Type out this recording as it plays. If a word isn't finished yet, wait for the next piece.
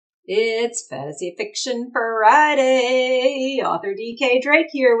It's Fantasy Fiction Friday! Author D.K. Drake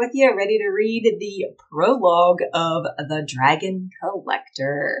here with you, ready to read the prologue of The Dragon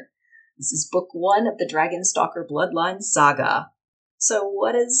Collector. This is book 1 of the Dragonstalker Bloodline Saga. So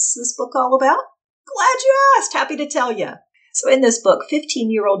what is this book all about? Glad you asked! Happy to tell you. So in this book,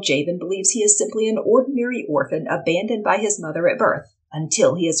 15-year-old Javen believes he is simply an ordinary orphan abandoned by his mother at birth,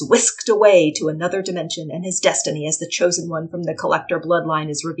 until he is whisked away to another dimension and his destiny as the chosen one from the Collector bloodline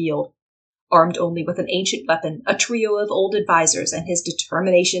is revealed. Armed only with an ancient weapon, a trio of old advisors, and his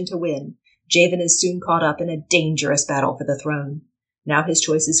determination to win, Javen is soon caught up in a dangerous battle for the throne. Now his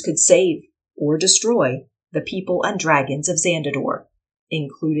choices could save, or destroy, the people and dragons of Xandador,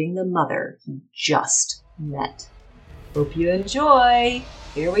 including the mother he just met. Hope you enjoy!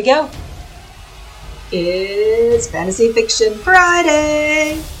 Here we go! It's Fantasy Fiction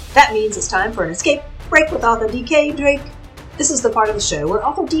Friday! That means it's time for an escape break with author D.K. Drake. This is the part of the show where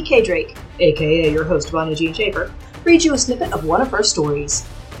author D.K. Drake, aka your host Bonnie Jean Schaefer, reads you a snippet of one of her stories.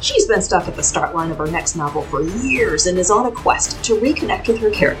 She's been stuck at the start line of her next novel for years and is on a quest to reconnect with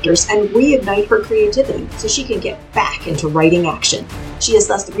her characters and reignite her creativity so she can get back into writing action. She is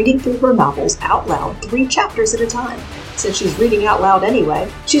thus reading through her novels out loud 3 chapters at a time. Since she's reading out loud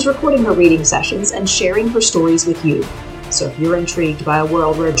anyway, she's recording her reading sessions and sharing her stories with you. So if you're intrigued by a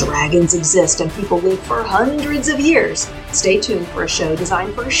world where dragons exist and people live for hundreds of years, stay tuned for a show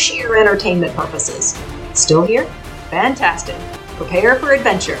designed for sheer entertainment purposes. Still here? Fantastic! Prepare for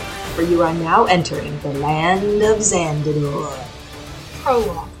adventure, for you are now entering the land of Xandador.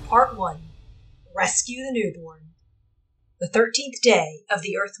 Prologue, Part 1. Rescue the Newborn. The 13th day of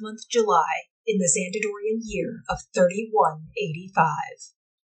the Earth month July, in the Xandadorian year of 3185.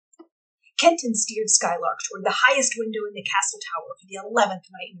 Kenton steered Skylark toward the highest window in the castle tower for the 11th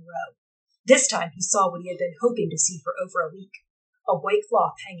night in a row. This time he saw what he had been hoping to see for over a week, a white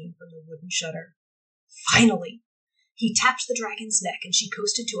cloth hanging from the wooden shutter. Finally! He tapped the dragon's neck and she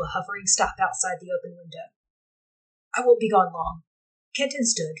coasted to a hovering stop outside the open window. I won't be gone long. Kenton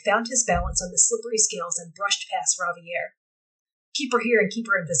stood, found his balance on the slippery scales, and brushed past Ravier. Keep her here and keep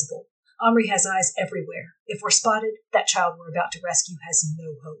her invisible. Omri has eyes everywhere. If we're spotted, that child we're about to rescue has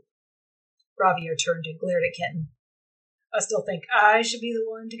no hope. Ravier turned and glared at Kenton. I still think I should be the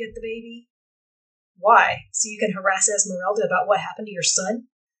one to get the baby. Why? So you can harass Esmeralda about what happened to your son?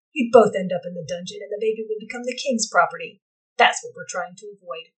 You'd both end up in the dungeon and the baby would become the king's property. That's what we're trying to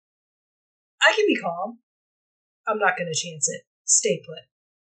avoid. I can be calm. I'm not going to chance it. Stay put.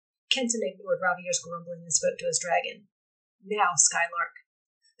 Kenton ignored Ravier's grumbling and spoke to his dragon. Now, Skylark.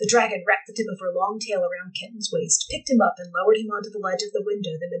 The dragon wrapped the tip of her long tail around Kenton's waist, picked him up, and lowered him onto the ledge of the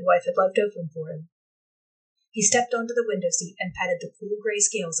window the midwife had left open for him. He stepped onto the window seat and patted the cool gray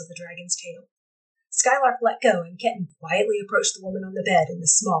scales of the dragon's tail. Skylark let go, and Kenton quietly approached the woman on the bed in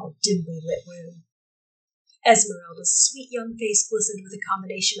the small, dimly lit room. Esmeralda's sweet young face glistened with a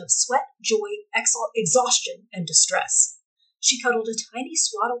combination of sweat, joy, exhaustion, and distress. She cuddled a tiny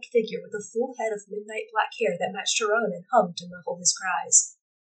swaddled figure with a full head of midnight black hair that matched her own and hummed to muffle his cries.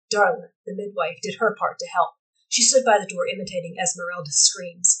 Darla, the midwife, did her part to help. She stood by the door imitating Esmeralda's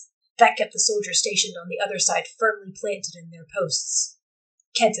screams. That kept the soldiers stationed on the other side firmly planted in their posts.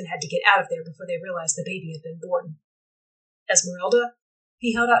 Kenton had to get out of there before they realized the baby had been born. Esmeralda?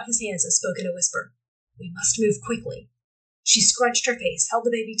 He held out his hands and spoke in a whisper. We must move quickly. She scrunched her face, held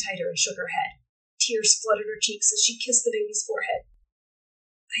the baby tighter, and shook her head. Tears flooded her cheeks as she kissed the baby's forehead.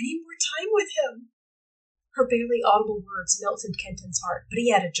 I need more time with him. Her barely audible words melted Kenton's heart, but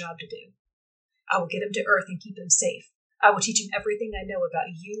he had a job to do. I will get him to Earth and keep him safe. I will teach him everything I know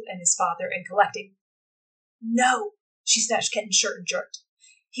about you and his father and collecting. No! She snatched Kenton's shirt and jerked.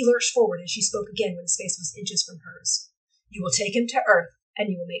 He lurched forward and she spoke again when his face was inches from hers. You will take him to Earth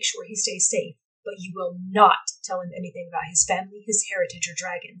and you will make sure he stays safe, but you will not tell him anything about his family, his heritage, or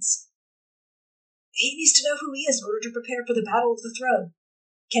dragons. He needs to know who he is in order to prepare for the battle of the throne.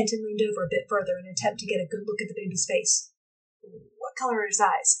 Kenton leaned over a bit further in an attempt to get a good look at the baby's face. What color are his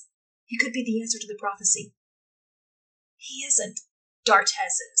eyes? He could be the answer to the prophecy. He isn't.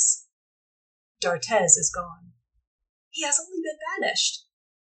 D'Arthez is. D'Arthez is gone. He has only been banished.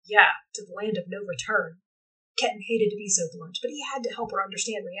 Yeah, to the land of no return. Kenton hated to be so blunt, but he had to help her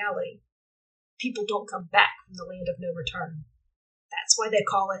understand reality. People don't come back from the land of no return. That's why they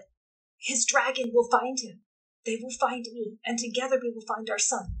call it. His dragon will find him. They will find me, and together we will find our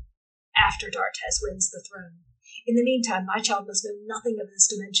son. After D'Arthez wins the throne. In the meantime, my child must know nothing of this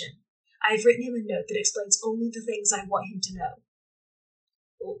dimension. I have written him a note that explains only the things I want him to know.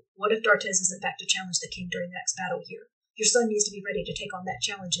 Well, what if D'Arthez isn't back to challenge the king during the next battle here? Your son needs to be ready to take on that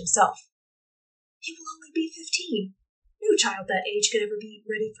challenge himself. He will only be 15. No child that age could ever be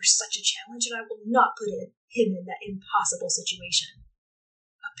ready for such a challenge, and I will not put him in that impossible situation.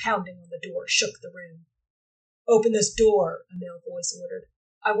 A pounding on the door shook the room. "Open this door," a male voice ordered.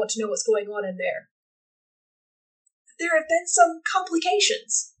 "I want to know what's going on in there." "There have been some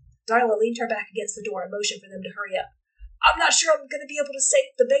complications." Darla leaned her back against the door and motioned for them to hurry up. "I'm not sure I'm going to be able to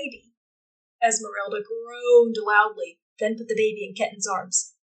save the baby." Esmeralda groaned loudly, then put the baby in Kenton's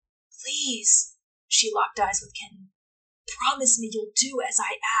arms. "Please," she locked eyes with Kenton. "Promise me you'll do as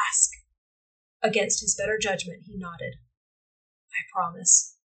I ask." Against his better judgment, he nodded. "I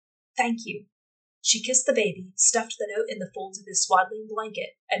promise." "Thank you." She kissed the baby, stuffed the note in the folds of his swaddling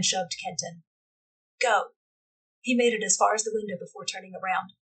blanket, and shoved Kenton. "Go." He made it as far as the window before turning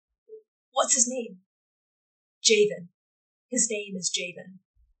around. "What's his name?" "Javen. His name is Javen."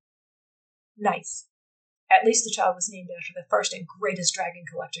 Nice. At least the child was named after the first and greatest dragon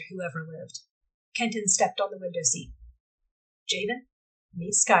collector who ever lived. Kenton stepped on the window seat. "Javen,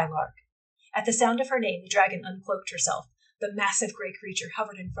 meet Skylark." At the sound of her name, the dragon uncloaked herself. The massive gray creature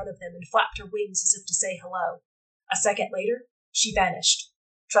hovered in front of them and flapped her wings as if to say hello. A second later, she vanished.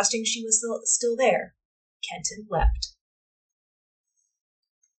 Trusting she was still there, Kenton leapt.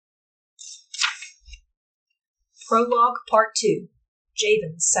 Prologue Part 2.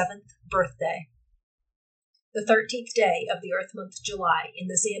 Javen's 7th birthday. The 13th day of the Earth month July in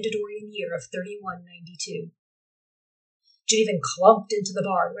the Zandadorian year of 3192. Javen clumped into the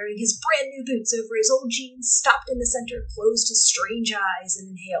barn, wearing his brand-new boots over his old jeans, stopped in the center, closed his strange eyes,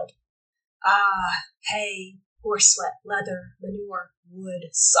 and inhaled. Hay, horse sweat, leather, manure,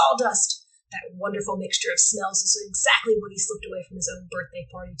 wood, sawdust. That wonderful mixture of smells was exactly what he slipped away from his own birthday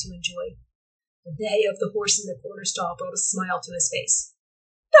party to enjoy. The neigh of the horse in the corner stall brought a smile to his face.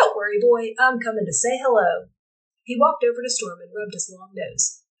 "Don't worry, boy, I'm coming to say hello." He walked over to Storm and rubbed his long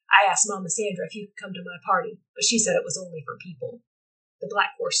nose. "I asked Mama Sandra if you could come to my party, but she said it was only for people." The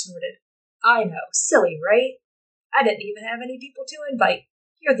black horse snorted. "I know, silly, right? I didn't even have any people to invite.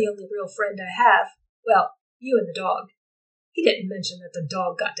 You're the only real friend I have. Well, you and the dog." He didn't mention that the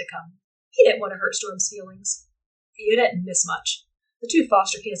dog got to come. He didn't want to hurt Storm's feelings. You didn't miss much. The 2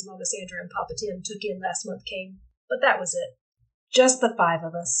 foster kids Mama Sandra and Papa Tim took in last month came, but that was it. Just the 5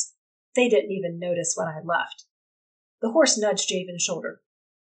 of us. They didn't even notice when I left. The horse nudged Javen's shoulder.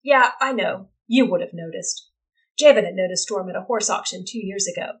 "Yeah, I know. You would have noticed." Javen had noticed Storm at a horse auction 2 years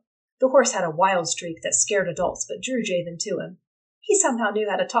ago. The horse had a wild streak that scared adults but drew Javen to him. He somehow knew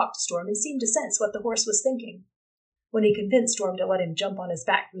how to talk to Storm and seemed to sense what the horse was thinking. When he convinced Storm to let him jump on his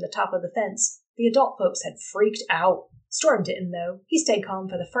back from the top of the fence, the adult folks had freaked out. Storm didn't, though. He stayed calm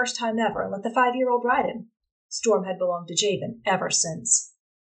for the first time ever and let the 5-year-old ride him. Storm had belonged to Javen ever since.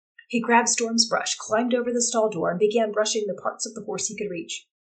 He grabbed Storm's brush, climbed over the stall door, and began brushing the parts of the horse he could reach.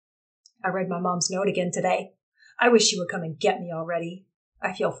 "I read my mom's note again today. I wish you would come and get me already.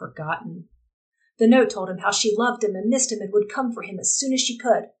 I feel forgotten." The note told him how she loved him and missed him and would come for him as soon as she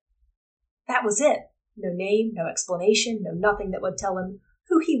could. That was it. No name, no explanation, no nothing that would tell him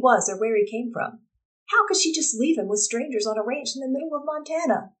who he was or where he came from. How could she just leave him with strangers on a ranch in the middle of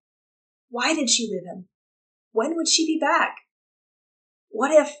Montana? Why did she leave him? When would she be back?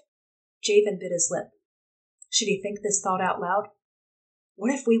 What if... Javen bit his lip. Should he think this thought out loud?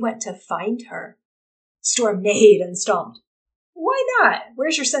 What if we went to find her? Storm neighed and stomped. "Why not?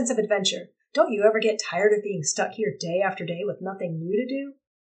 Where's your sense of adventure? Don't you ever get tired of being stuck here day after day with nothing new to do?"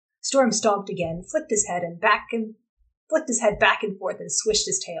 Storm stomped again, flicked his head back and forth and swished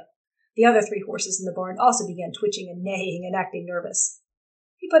his tail. The other 3 horses in the barn also began twitching and neighing and acting nervous.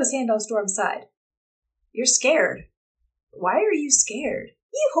 He put his hand on Storm's side. "You're scared." "Why are you scared?"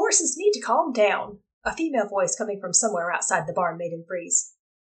 "You horses need to calm down." A female voice coming from somewhere outside the barn made him freeze.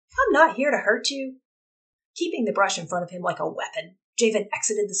 "I'm not here to hurt you." Keeping the brush in front of him like a weapon, Javen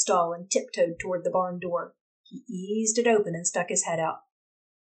exited the stall and tiptoed toward the barn door. He eased it open and stuck his head out.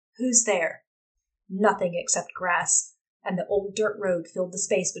 Who's there? Nothing except grass, and the old dirt road filled the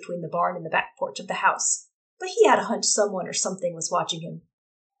space between the barn and the back porch of the house. But he had a hunch someone or something was watching him.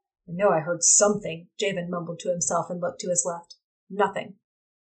 "I know I heard something," Javen mumbled to himself and looked to his left. Nothing.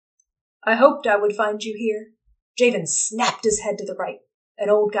 "I hoped I would find you here." Javen snapped his head to the right. An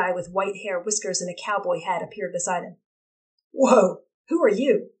old guy with white hair, whiskers, and a cowboy hat appeared beside him. "Whoa! Who are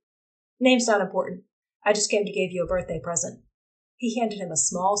you?" "Name's not important. I just came to give you a birthday present." He handed him a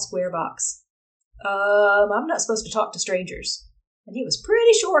small square box. I'm not supposed to talk to strangers." And he was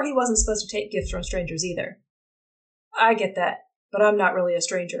pretty sure he wasn't supposed to take gifts from strangers either. "I get that, but I'm not really a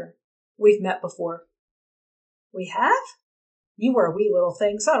stranger. We've met before." "We have?" "You were a wee little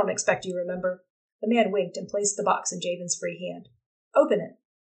thing, so I don't expect you remember." The man winked and placed the box in Javen's free hand. "Open it."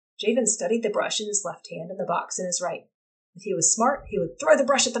 Javen studied the brush in his left hand and the box in his right. If he was smart, he would throw the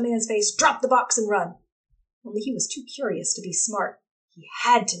brush at the man's face, drop the box, and run. Only he was too curious to be smart. He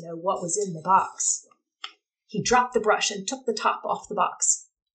had to know what was in the box. He dropped the brush and took the top off the box.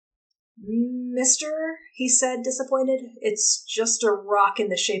 "Mister," he said, disappointed, "it's just a rock in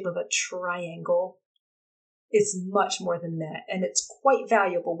the shape of a triangle." "It's much more than that, and it's quite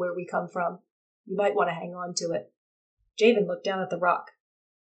valuable where we come from. You might want to hang on to it." Javen looked down at the rock.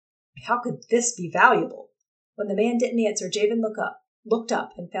 How could this be valuable? When the man didn't answer, Javen looked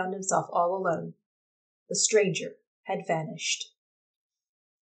up, and found himself all alone. The stranger had vanished.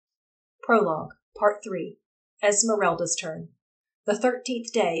 Prologue, Part 3. Esmeralda's Turn. The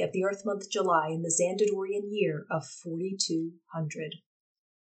 13th day of the Earth month July in the Xandadorian year of 4200.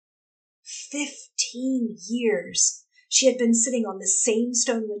 15 years! She had been sitting on the same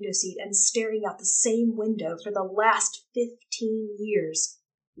stone window seat and staring out the same window for the last 15 years,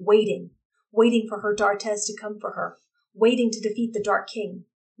 waiting for her D'Arthez to come for her, waiting to defeat the Dark King,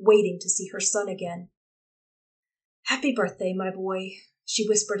 waiting to see her son again. "Happy birthday, my boy," she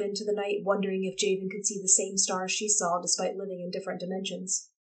whispered into the night, wondering if Javen could see the same stars she saw despite living in different dimensions.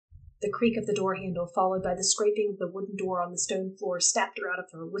 The creak of the door handle, followed by the scraping of the wooden door on the stone floor, snapped her out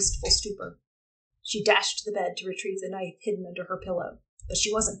of her wistful stupor. She dashed to the bed to retrieve the knife hidden under her pillow, but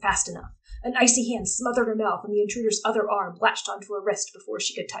she wasn't fast enough. An icy hand smothered her mouth, and the intruder's other arm latched onto her wrist before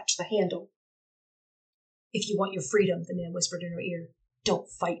she could touch the handle. "If you want your freedom," the man whispered in her ear, "don't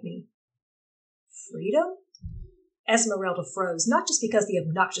fight me." Freedom? Esmeralda froze, not just because the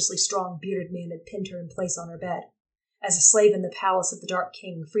obnoxiously strong, bearded man had pinned her in place on her bed. As a slave in the palace of the Dark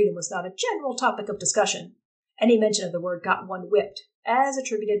King, freedom was not a general topic of discussion. Any mention of the word got one whipped, as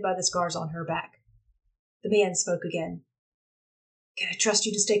attributed by the scars on her back. The man spoke again. "Can I trust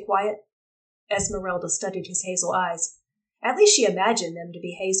you to stay quiet?" Esmeralda studied his hazel eyes. At least she imagined them to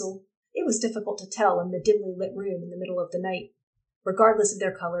be hazel. It was difficult to tell in the dimly lit room in the middle of the night. Regardless of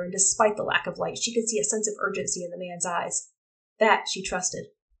their color, and despite the lack of light, she could see a sense of urgency in the man's eyes. That she trusted.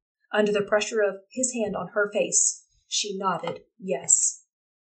 Under the pressure of his hand on her face, she nodded yes.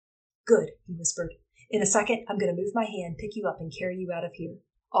 "Good," he whispered. "In a second, I'm going to move my hand, pick you up, and carry you out of here.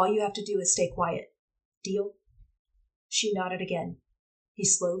 All you have to do is stay quiet. Deal?" She nodded again. He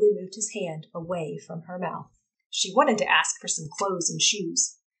slowly moved his hand away from her mouth. She wanted to ask for some clothes and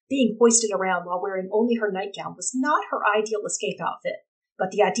shoes. Being hoisted around while wearing only her nightgown was not her ideal escape outfit, but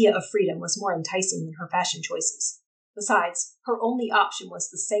the idea of freedom was more enticing than her fashion choices. Besides, her only option was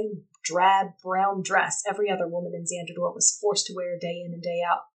the same drab brown dress every other woman in Xandador was forced to wear day in and day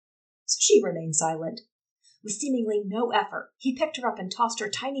out. So she remained silent. With seemingly no effort, he picked her up and tossed her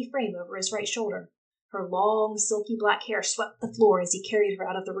tiny frame over his right shoulder. Her long, silky black hair swept the floor as he carried her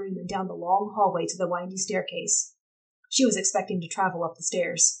out of the room and down the long hallway to the windy staircase. She was expecting to travel up the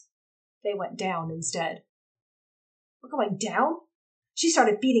stairs. They went down instead. "We're going down?" She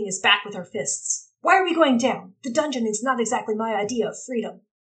started beating his back with her fists. "Why are we going down? The dungeon is not exactly my idea of freedom."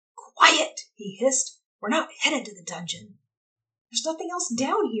 "Quiet!" he hissed. "We're not headed to the dungeon." "There's nothing else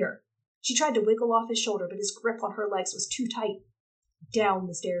down here." She tried to wiggle off his shoulder, but his grip on her legs was too tight. Down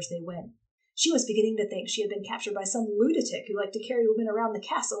the stairs they went. She was beginning to think she had been captured by some lunatic who liked to carry women around the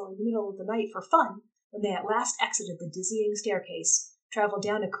castle in the middle of the night for fun, when they at last exited the dizzying staircase, traveled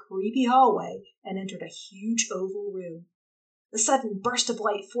down a creepy hallway, and entered a huge oval room. The sudden burst of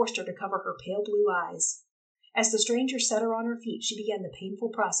light forced her to cover her pale blue eyes. As the stranger set her on her feet, she began the painful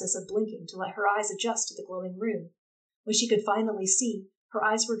process of blinking to let her eyes adjust to the glowing room. When she could finally see, her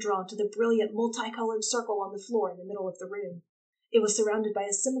eyes were drawn to the brilliant multicolored circle on the floor in the middle of the room. It was surrounded by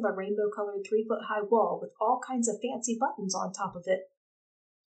a similar rainbow-colored 3-foot-high wall with all kinds of fancy buttons on top of it.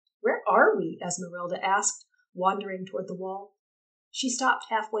 "Where are we?" Esmeralda asked, wandering toward the wall. She stopped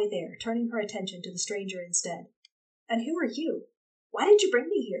halfway there, turning her attention to the stranger instead. "And who are you? Why did you bring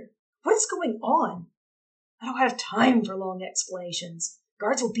me here? What is going on?" "I don't have time for long explanations.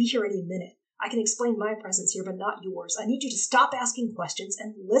 Guards will be here any minute. I can explain my presence here, but not yours. I need you to stop asking questions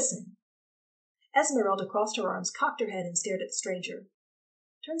and listen." Esmeralda crossed her arms, cocked her head, and stared at the stranger.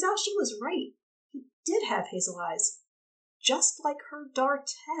 Turns out she was right. He did have hazel eyes. Just like her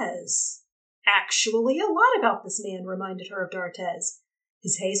D'Arthez. Actually, a lot about this man reminded her of D'Arthez.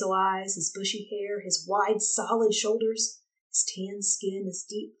 His hazel eyes, his bushy hair, his wide, solid shoulders, his tan skin, his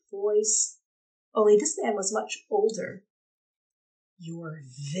deep voice. Only this man was much older. "You're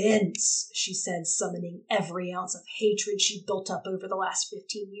Vince," she said, summoning every ounce of hatred she'd built up over the last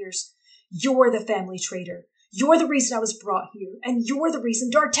 15 years. "You're the family traitor. You're the reason I was brought here, and you're the reason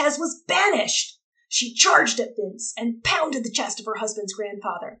D'Arthez was banished." She charged at Vince and pounded the chest of her husband's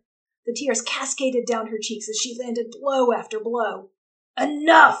grandfather. The tears cascaded down her cheeks as she landed blow after blow.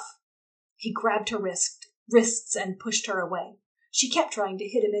 "Enough!" He grabbed her wrist, wrists and pushed her away. She kept trying to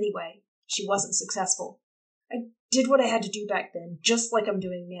hit him anyway. She wasn't successful. I did what I had to do back then, just like I'm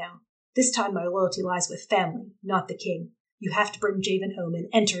doing now. This time my loyalty lies with family, not the king. You have to bring Javen home and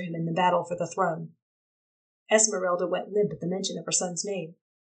enter him in the battle for the throne. Esmeralda went limp at the mention of her son's name.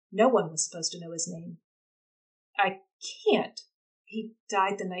 No one was supposed to know his name. I can't. He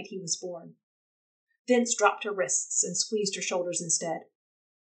died the night he was born. Vince dropped her wrists and squeezed her shoulders instead.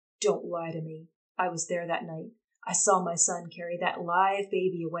 Don't lie to me. I was there that night. I saw my son carry that live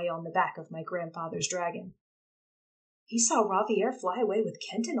baby away on the back of my grandfather's dragon. He saw Ravier fly away with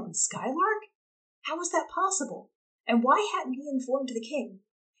Kenton on Skylark? How was that possible? And why hadn't he informed the king?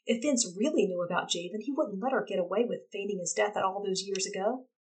 If Vince really knew about Javen, he wouldn't let her get away with feigning his death all those years ago.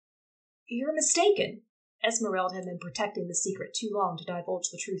 You're mistaken. Esmeralda had been protecting the secret too long to divulge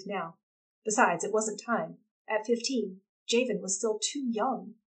the truth now. Besides, it wasn't time. At 15, Javen was still too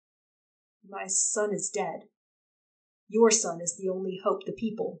young. My son is dead. Your son is the only hope the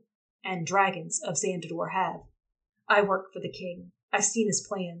people, and dragons, of Xandador have. I work for the king. I've seen his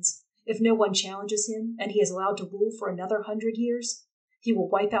plans. If no one challenges him, and he is allowed to rule for another 100 years, he will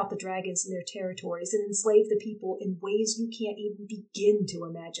wipe out the dragons in their territories and enslave the people in ways you can't even begin to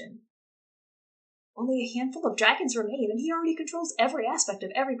imagine. Only a handful of dragons remain, and he already controls every aspect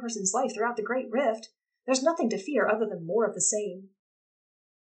of every person's life throughout the Great Rift. There's nothing to fear other than more of the same.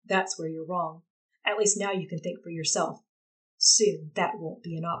 That's where you're wrong. At least now you can think for yourself. Soon that won't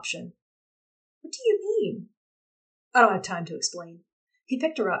be an option. What do you mean? I don't have time to explain. He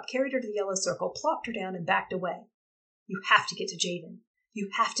picked her up, carried her to the yellow circle, plopped her down, and backed away. You have to get to Javen. You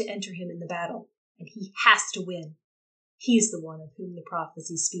have to enter him in the battle, and he has to win. He's the one of whom the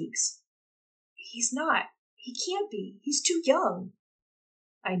prophecy speaks. He's not. He can't be. He's too young.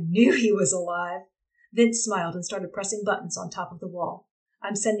 I knew he was alive. Vince smiled and started pressing buttons on top of the wall.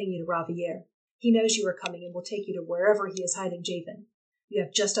 I'm sending you to Ravier. He knows you are coming and will take you to wherever he is hiding Javen. You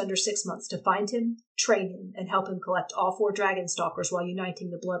have just under 6 months to find him, train him, and help him collect all 4 dragon stalkers while uniting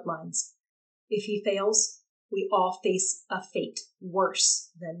the bloodlines. If he fails, we all face a fate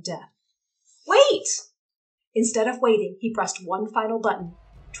worse than death. Wait! Instead of waiting, he pressed one final button,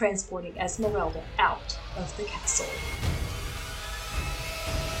 transporting Esmeralda out of the castle.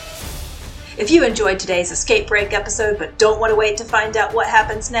 If you enjoyed today's Escape Break episode but don't want to wait to find out what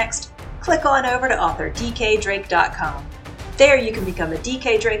happens next, click on over to authordkdrake.com. There you can become a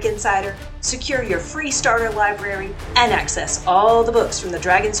DK Drake Insider, secure your free starter library, and access all the books from the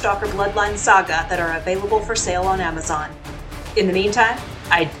Dragonstalker Bloodline saga that are available for sale on Amazon. In the meantime,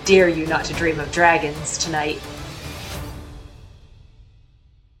 I dare you not to dream of dragons tonight.